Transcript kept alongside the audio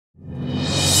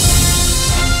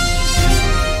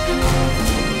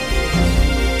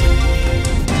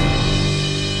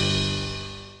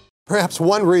Perhaps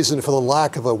one reason for the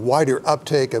lack of a wider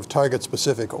uptake of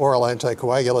target-specific oral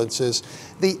anticoagulants is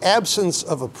the absence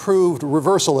of approved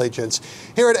reversal agents.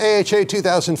 Here at AHA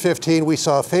 2015, we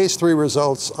saw phase 3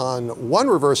 results on one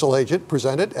reversal agent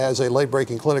presented as a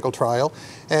late-breaking clinical trial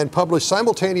and published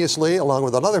simultaneously along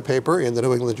with another paper in the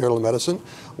New England Journal of Medicine.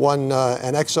 One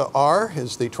ANNEXA-R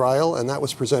is the trial, and that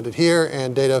was presented here,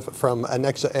 and data from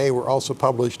ANNEXA-A were also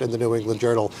published in the New England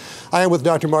Journal. I am with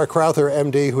Dr. Mark Crowther,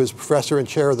 MD, who is professor and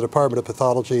chair of the Department of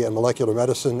Pathology and Molecular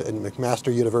Medicine at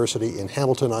McMaster University in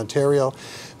Hamilton, Ontario.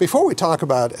 Before we talk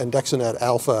about Andexanet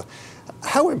alpha,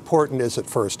 how important is it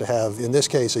first to have, in this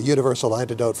case, a universal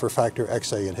antidote for factor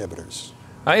XA inhibitors?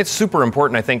 It's super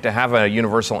important, I think, to have a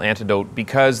universal antidote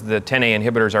because the 10A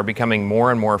inhibitors are becoming more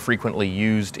and more frequently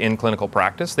used in clinical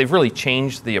practice. They've really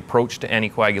changed the approach to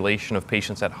anticoagulation of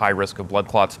patients at high risk of blood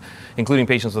clots, including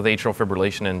patients with atrial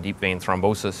fibrillation and deep vein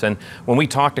thrombosis. And when we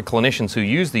talk to clinicians who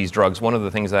use these drugs, one of the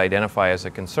things they identify as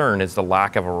a concern is the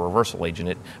lack of a reversal agent.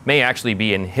 It may actually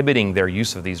be inhibiting their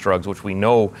use of these drugs, which we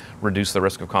know reduce the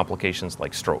risk of complications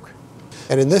like stroke.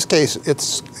 And in this case,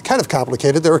 it's kind of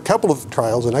complicated. There are a couple of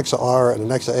trials, ANNEXA-R and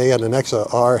ANNEXA-A, and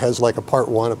ANNEXA-R has like a part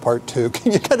 1, a part 2.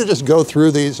 Can you kind of just go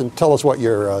through these and tell us what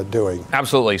you're doing?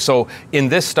 Absolutely. So in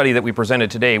this study that we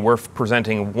presented today, we're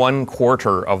presenting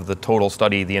 1/4 of the total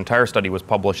study. The entire study was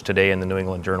published today in the New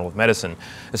England Journal of Medicine.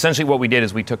 Essentially what we did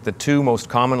is we took the two most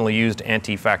commonly used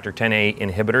anti-factor 10A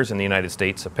inhibitors in the United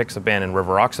States, apixaban and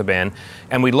rivaroxaban,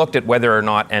 and we looked at whether or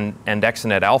not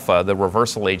Andexanet alpha, the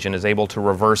reversal agent, is able to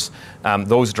reverse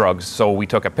those drugs. So we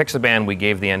took apixaban, we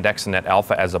gave the Andexanet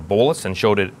alpha as a bolus and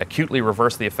showed it acutely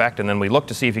reverse the effect, and then we looked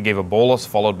to see if you gave a bolus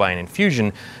followed by an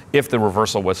infusion, if the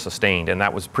reversal was sustained. And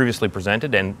that was previously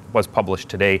presented and was published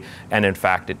today, and in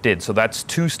fact it did. So that's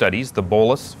two studies, the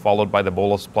bolus followed by the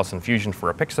bolus plus infusion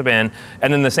for apixaban,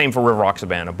 and then the same for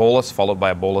rivaroxaban, a bolus followed by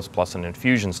a bolus plus an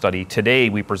infusion study. Today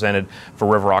we presented for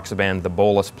rivaroxaban the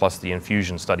bolus plus the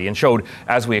infusion study and showed,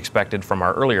 as we expected from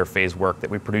our earlier phase work, that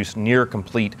we produced near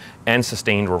complete and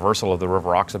sustained reversal of the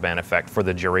rivaroxaban effect for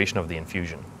the duration of the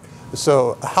infusion.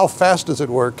 So how fast does it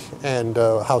work, and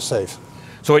how safe?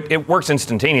 So it works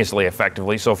instantaneously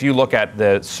effectively. So if you look at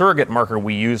the surrogate marker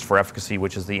we used for efficacy,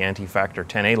 which is the anti-factor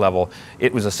 10A level,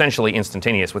 it was essentially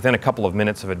instantaneous. Within a couple of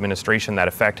minutes of administration, that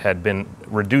effect had been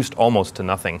reduced almost to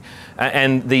nothing.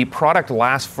 And the product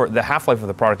lasts for, the half-life of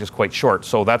the product is quite short,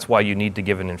 so that's why you need to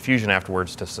give an infusion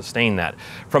afterwards to sustain that.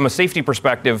 From a safety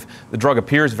perspective, the drug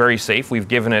appears very safe. We've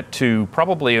given it to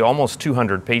probably almost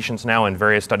 200 patients now in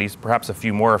various studies, perhaps a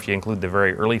few more if you include the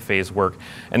very early phase work,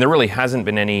 and there really hasn't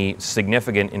been any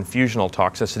significant infusional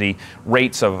toxicity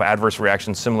rates of adverse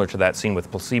reactions similar to that seen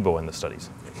with placebo in the studies.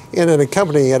 In an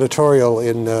accompanying editorial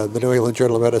in the New England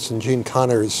Journal of Medicine, Gene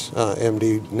Connors,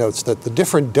 MD, notes that the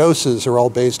different doses are all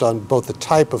based on both the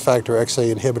type of factor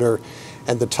XA inhibitor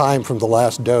and the time from the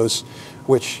last dose,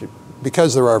 which,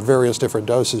 because there are various different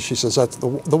doses, she says that's the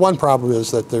one problem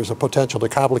is that there's a potential to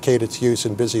complicate its use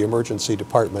in busy emergency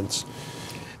departments.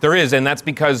 There is, and that's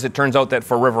because it turns out that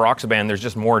for rivaroxaban, there's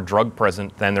just more drug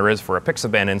present than there is for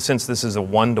apixaban, and since this is a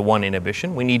 1-to-1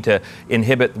 inhibition, we need to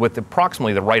inhibit with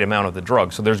approximately the right amount of the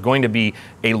drug. So there's going to be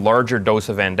a larger dose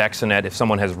of Andexanet if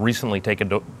someone has recently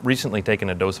taken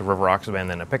a dose of rivaroxaban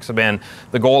than apixaban.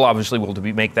 The goal, obviously, will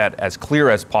be make that as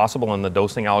clear as possible in the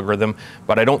dosing algorithm,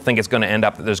 but I don't think it's going to end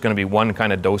up that there's going to be one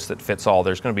kind of dose that fits all.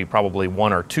 There's going to be probably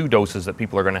 1 or 2 doses that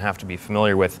people are going to have to be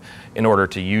familiar with in order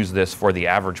to use this for the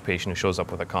average patient who shows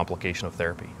up with a complication of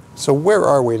therapy. So where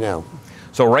are we now?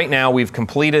 So right now we've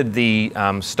completed the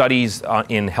studies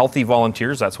in healthy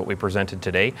volunteers. That's what we presented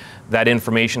today. That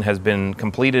information has been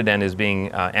completed and is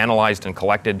being analyzed and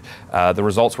collected. The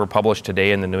results were published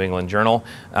today in the New England Journal.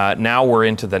 Now we're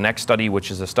into the next study,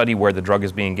 which is a study where the drug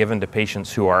is being given to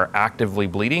patients who are actively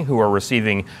bleeding, who are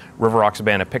receiving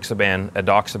rivaroxaban, apixaban,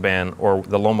 edoxaban, or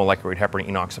the low molecular weight heparin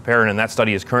enoxaparin. And that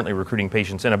study is currently recruiting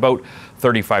patients in about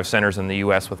 35 centers in the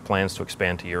US with plans to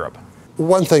expand to Europe.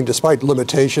 One thing, despite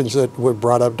limitations that were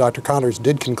brought up, Dr. Connors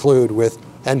did conclude with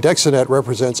Andexanet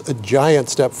represents a giant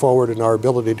step forward in our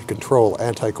ability to control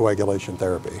anticoagulation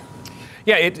therapy.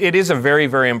 Yeah, it is a very,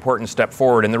 very important step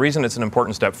forward, and the reason it's an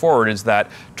important step forward is that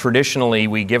traditionally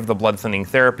we give the blood thinning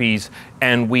therapies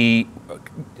and we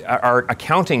are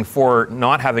accounting for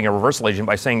not having a reversal agent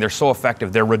by saying they're so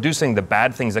effective, they're reducing the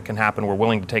bad things that can happen, we're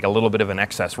willing to take a little bit of an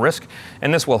excess risk,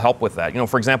 and this will help with that. You know,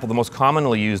 for example, the most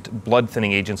commonly used blood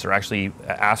thinning agents are actually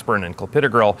aspirin and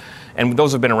clopidogrel, and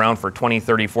those have been around for 20,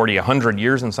 30, 40, 100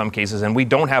 years in some cases, and we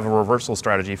don't have a reversal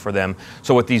strategy for them.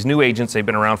 So with these new agents, they've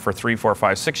been around for 3, 4,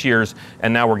 5, 6 years,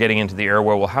 and now we're getting into the era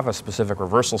where we'll have a specific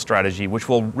reversal strategy, which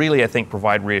will really, I think,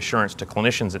 provide reassurance to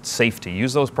clinicians it's safe to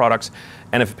use those products,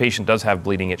 and if a patient does have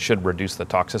bleeding, it should reduce the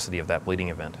toxicity of that bleeding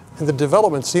event. And the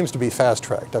development seems to be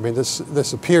fast-tracked. I mean,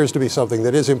 this appears to be something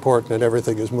that is important, and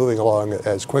everything is moving along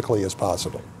as quickly as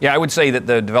possible. Yeah, I would say that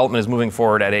the development is moving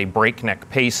forward at a breakneck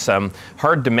pace.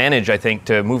 Hard to manage, I think,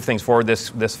 to move things forward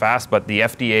this fast, but the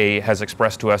FDA has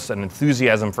expressed to us an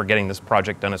enthusiasm for getting this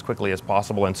project done as quickly as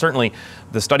possible. And certainly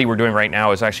the study we're doing right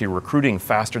now is actually recruiting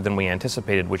faster than we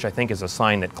anticipated, which I think is a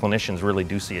sign that clinicians really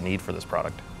do see a need for this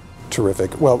product.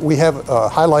 Terrific. Well, we have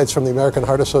highlights from the American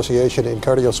Heart Association in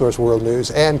CardioSource World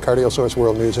News and CardioSource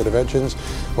World News Interventions,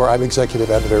 where I'm Executive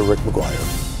Editor Rick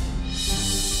McGuire.